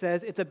 Jesus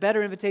says it's a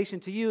better invitation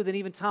to you than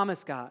even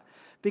Thomas got.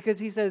 Because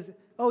he says,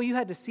 oh, you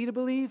had to see to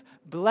believe?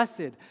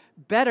 Blessed.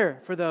 Better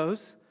for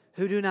those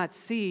who do not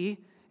see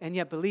and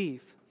yet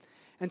believe.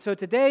 And so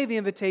today the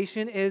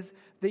invitation is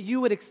that you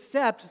would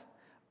accept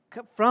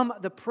from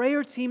the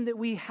prayer team that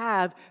we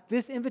have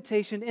this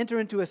invitation, enter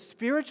into a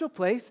spiritual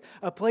place,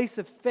 a place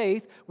of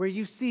faith where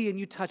you see and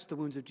you touch the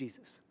wounds of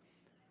Jesus.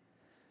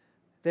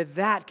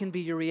 That can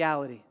be your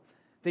reality.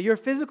 That your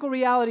physical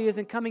reality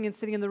isn't coming and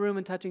sitting in the room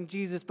and touching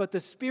Jesus, but the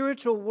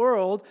spiritual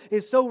world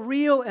is so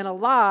real and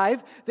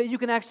alive that you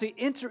can actually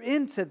enter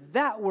into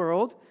that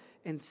world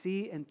and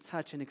see and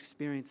touch and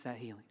experience that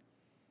healing.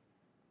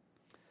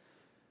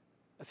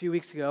 A few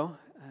weeks ago,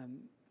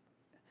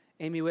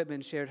 Amy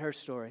Whitman shared her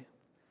story.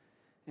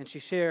 And she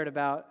shared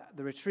about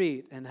the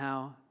retreat and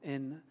how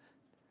in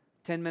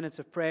 10 minutes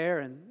of prayer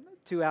and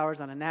 2 hours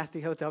on a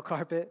nasty hotel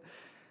carpet,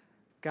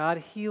 God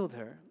healed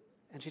her.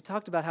 And she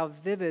talked about how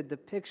vivid the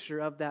picture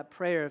of that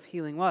prayer of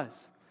healing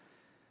was.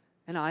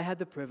 And I had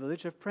the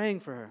privilege of praying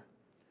for her.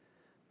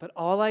 But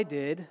all I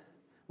did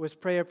was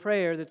pray a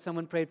prayer that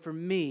someone prayed for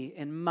me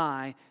in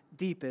my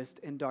deepest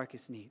and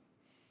darkest need.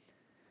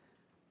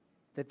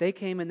 That they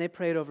came and they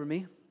prayed over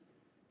me.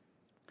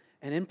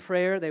 And in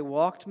prayer, they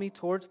walked me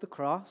towards the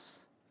cross.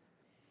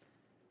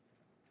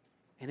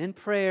 And in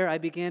prayer, I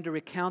began to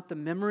recount the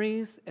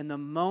memories and the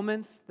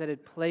moments that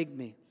had plagued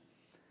me.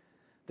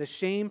 The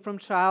shame from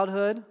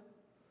childhood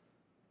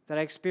that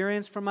I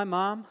experienced from my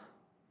mom,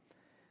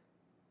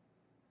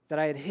 that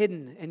I had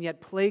hidden and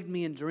yet plagued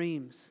me in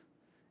dreams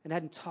and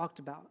hadn't talked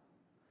about.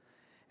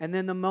 And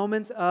then the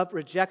moments of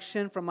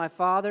rejection from my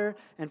father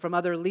and from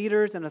other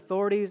leaders and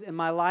authorities in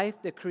my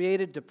life that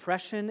created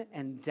depression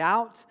and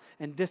doubt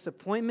and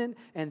disappointment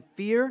and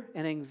fear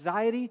and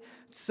anxiety,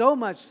 so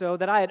much so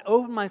that I had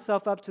opened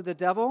myself up to the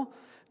devil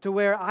to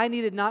where I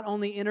needed not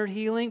only inner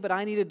healing, but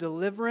I needed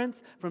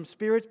deliverance from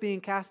spirits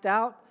being cast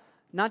out,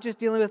 not just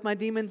dealing with my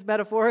demons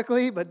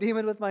metaphorically, but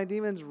dealing with my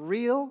demons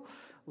real,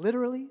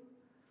 literally.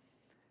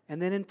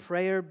 And then in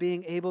prayer,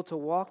 being able to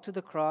walk to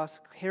the cross,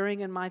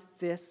 carrying in my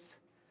fists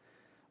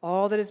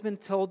all that has been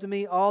told to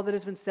me, all that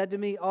has been said to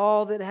me,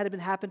 all that had been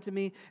happened to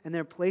me, and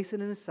then place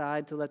it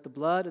aside to let the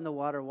blood and the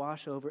water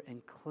wash over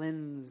and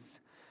cleanse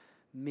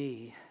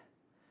me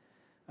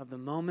of the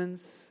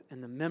moments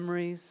and the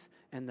memories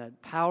and the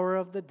power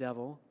of the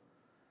devil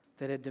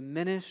that had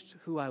diminished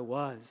who I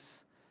was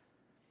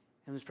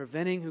and was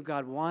preventing who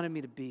God wanted me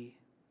to be.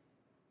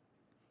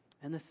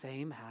 And the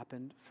same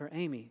happened for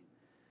Amy.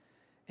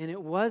 And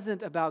it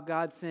wasn't about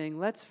God saying,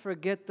 let's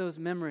forget those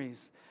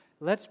memories.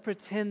 Let's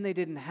pretend they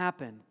didn't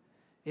happen.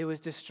 It was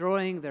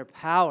destroying their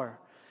power.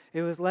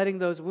 It was letting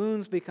those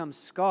wounds become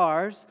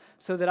scars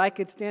so that I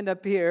could stand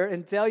up here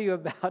and tell you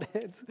about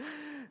it.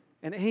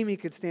 And Amy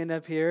could stand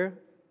up here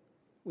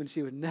when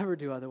she would never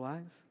do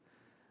otherwise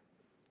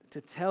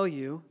to tell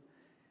you,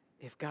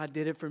 if God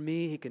did it for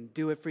me, He can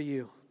do it for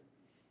you.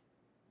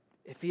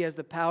 If He has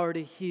the power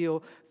to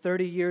heal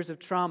 30 years of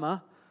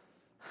trauma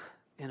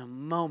in a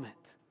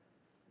moment,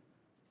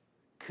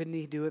 couldn't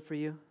He do it for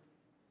you?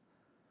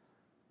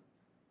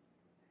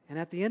 And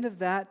at the end of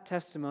that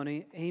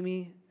testimony,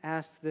 Amy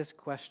asked this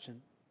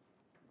question: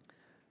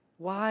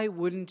 why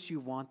wouldn't you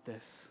want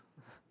this?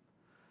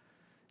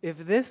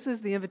 If this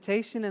is the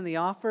invitation and the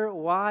offer,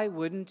 why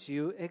wouldn't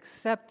you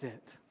accept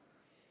it?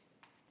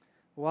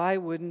 Why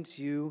wouldn't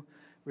you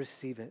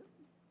receive it?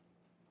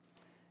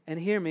 And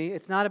hear me,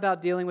 it's not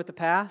about dealing with the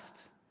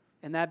past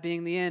and that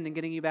being the end and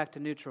getting you back to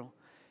neutral.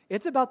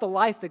 It's about the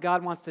life that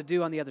God wants to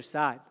do on the other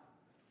side.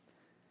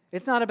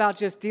 It's not about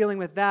just dealing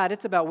with that.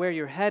 It's about where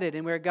you're headed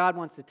and where God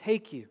wants to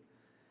take you.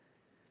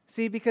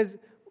 See, because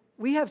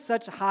we have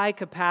such high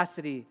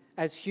capacity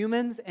as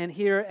humans and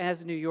here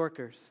as New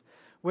Yorkers,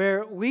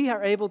 where we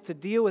are able to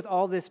deal with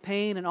all this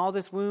pain and all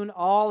this wound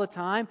all the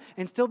time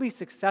and still be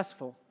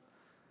successful.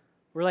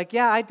 We're like,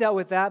 yeah, I dealt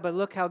with that, but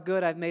look how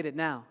good I've made it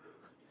now.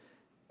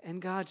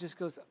 And God just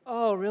goes,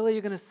 oh, really?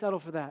 You're going to settle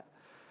for that?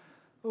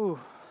 Ooh,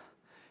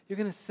 you're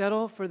going to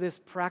settle for this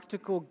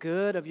practical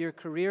good of your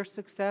career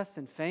success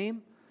and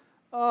fame?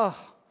 Oh,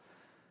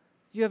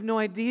 you have no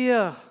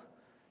idea.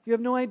 You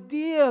have no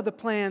idea the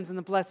plans and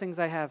the blessings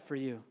I have for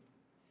you.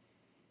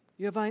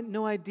 You have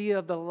no idea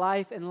of the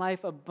life and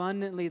life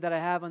abundantly that I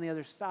have on the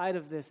other side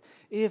of this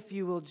if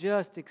you will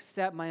just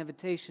accept my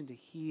invitation to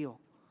heal.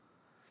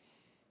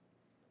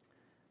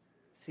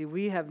 See,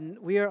 we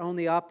are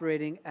only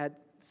operating at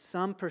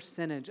some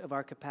percentage of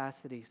our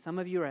capacity. Some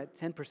of you are at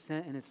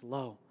 10% and it's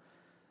low.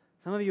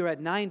 Some of you are at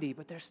 90%,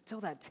 but there's still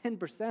that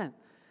 10%.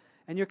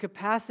 And your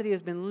capacity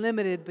has been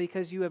limited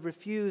because you have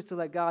refused to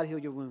let God heal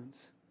your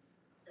wounds.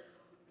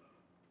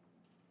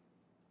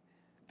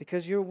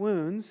 Because your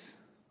wounds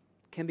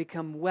can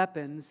become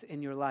weapons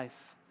in your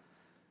life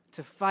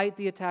to fight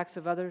the attacks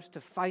of others,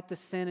 to fight the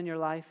sin in your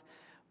life,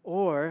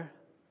 or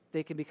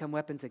they can become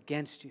weapons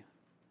against you.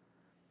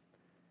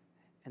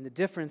 And the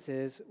difference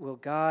is, will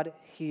God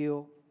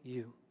heal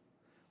you?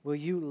 Will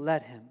you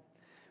let Him?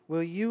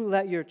 Will you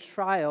let your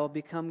trial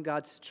become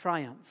God's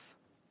triumph?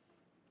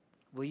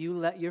 Will you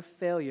let your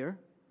failure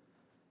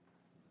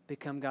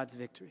become God's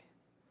victory?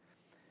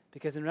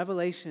 Because in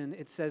Revelation,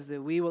 it says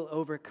that we will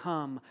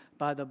overcome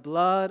by the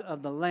blood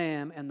of the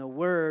Lamb and the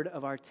word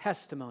of our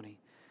testimony.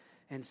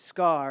 And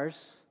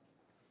scars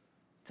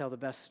tell the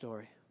best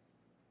story.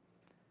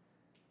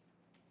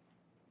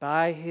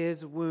 By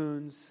his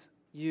wounds,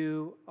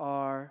 you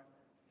are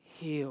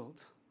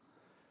healed.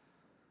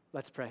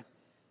 Let's pray.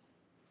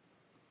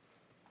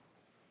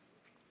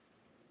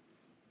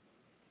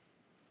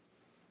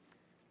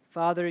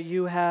 Father,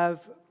 you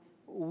have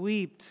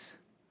wept.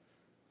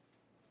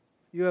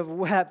 You have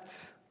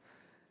wept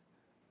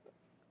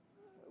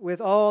with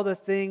all the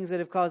things that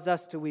have caused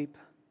us to weep.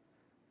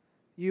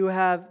 You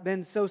have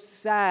been so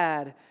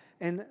sad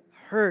and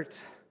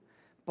hurt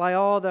by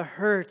all the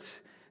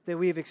hurt that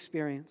we've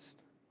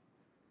experienced.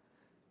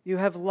 You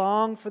have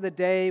longed for the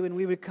day when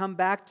we would come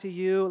back to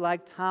you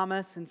like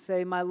Thomas and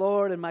say, "My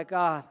Lord and my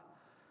God,"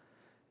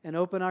 and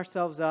open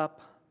ourselves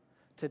up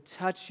to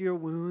touch your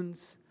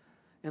wounds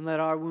and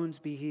let our wounds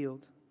be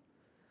healed.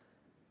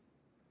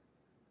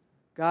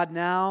 God,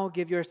 now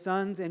give your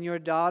sons and your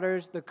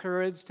daughters the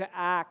courage to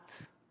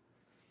act,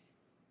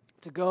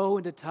 to go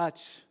and to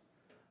touch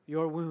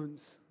your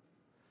wounds,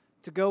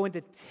 to go and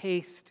to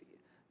taste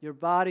your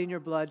body and your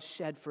blood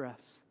shed for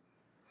us,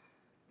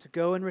 to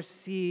go and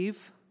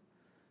receive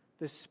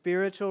the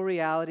spiritual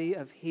reality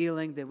of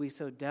healing that we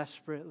so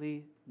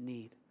desperately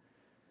need.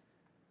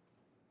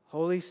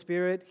 Holy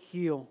Spirit,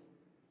 heal.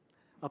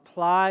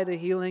 Apply the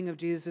healing of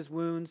Jesus'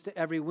 wounds to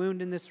every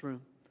wound in this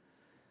room.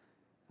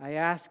 I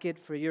ask it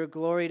for your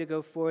glory to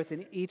go forth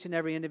in each and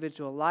every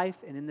individual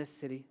life and in this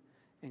city.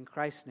 In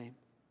Christ's name,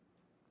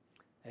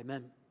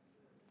 amen.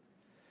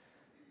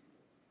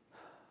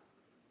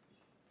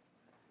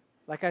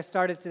 Like I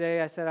started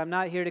today, I said, I'm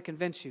not here to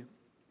convince you.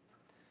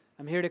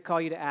 I'm here to call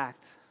you to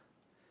act.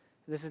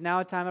 This is now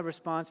a time of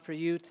response for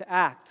you to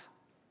act.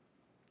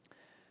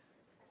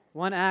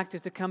 One act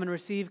is to come and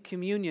receive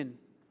communion,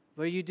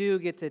 where you do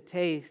get to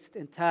taste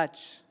and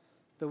touch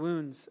the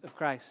wounds of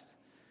Christ.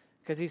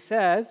 Because he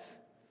says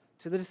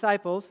to the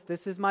disciples,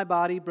 "This is my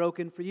body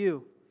broken for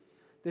you.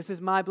 This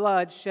is my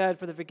blood shed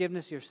for the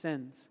forgiveness of your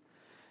sins."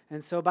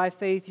 And so by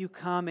faith you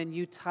come and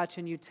you touch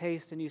and you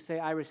taste and you say,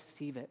 "I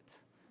receive it.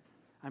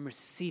 I'm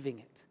receiving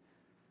it."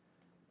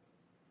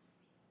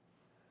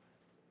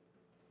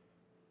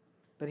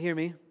 But hear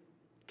me,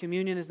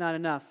 communion is not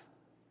enough.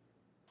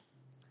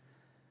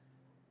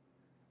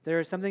 There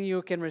is something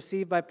you can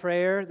receive by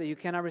prayer that you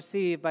cannot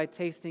receive by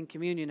tasting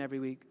communion every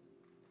week.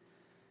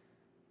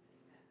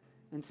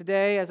 And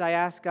today, as I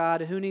ask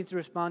God, who needs to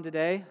respond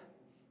today?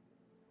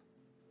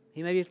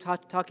 He may be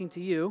talking to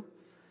you,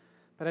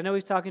 but I know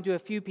he's talking to a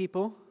few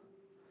people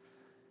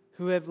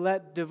who have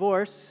let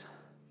divorce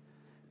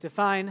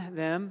define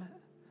them,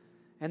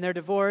 and their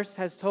divorce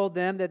has told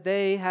them that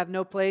they have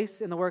no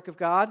place in the work of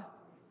God,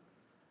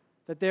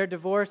 that their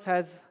divorce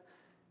has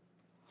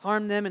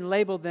harmed them and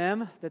labeled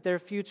them, that their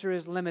future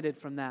is limited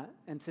from that.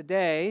 And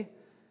today,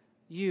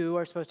 you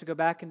are supposed to go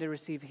back and to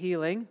receive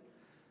healing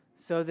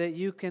so that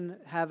you can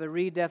have a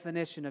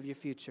redefinition of your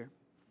future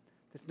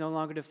that's no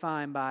longer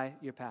defined by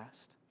your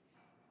past.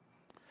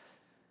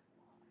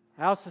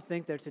 I also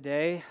think there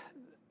today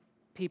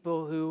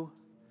people who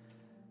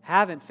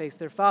haven't faced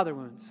their father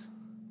wounds.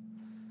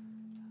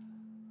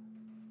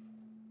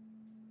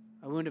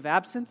 A wound of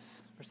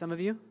absence for some of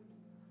you.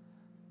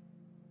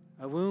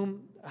 A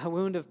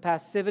wound of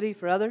passivity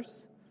for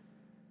others.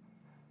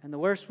 And the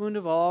worst wound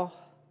of all,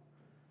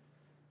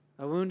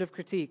 a wound of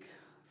critique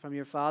from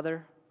your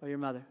father or your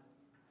mother.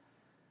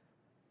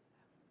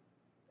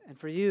 And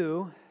for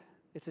you,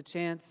 it's a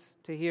chance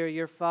to hear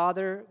your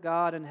Father,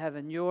 God in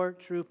heaven, your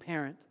true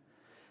parent,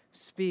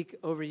 speak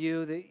over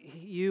you that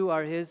you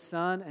are his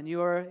son and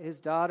you are his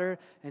daughter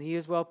and he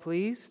is well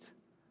pleased,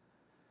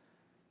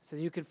 so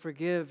that you can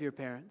forgive your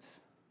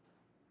parents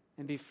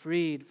and be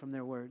freed from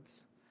their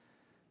words.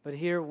 But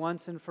hear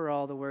once and for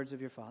all the words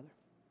of your Father.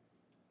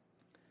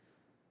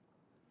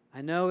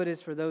 I know it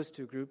is for those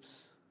two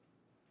groups,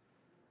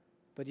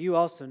 but you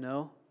also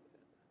know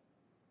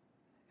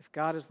if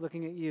God is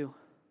looking at you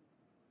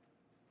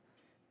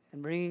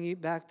and bringing you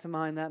back to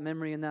mind that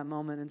memory in that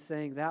moment and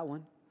saying, "That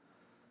one,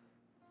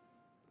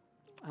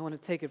 I want to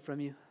take it from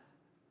you.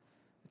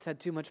 It's had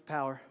too much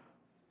power.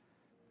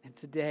 And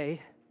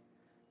today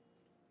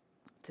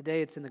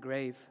it's in the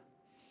grave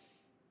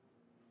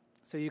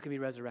so you can be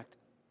resurrected."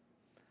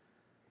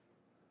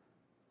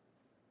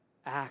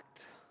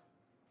 Act.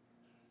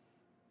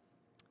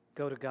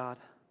 Go to God.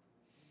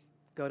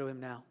 Go to him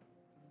now.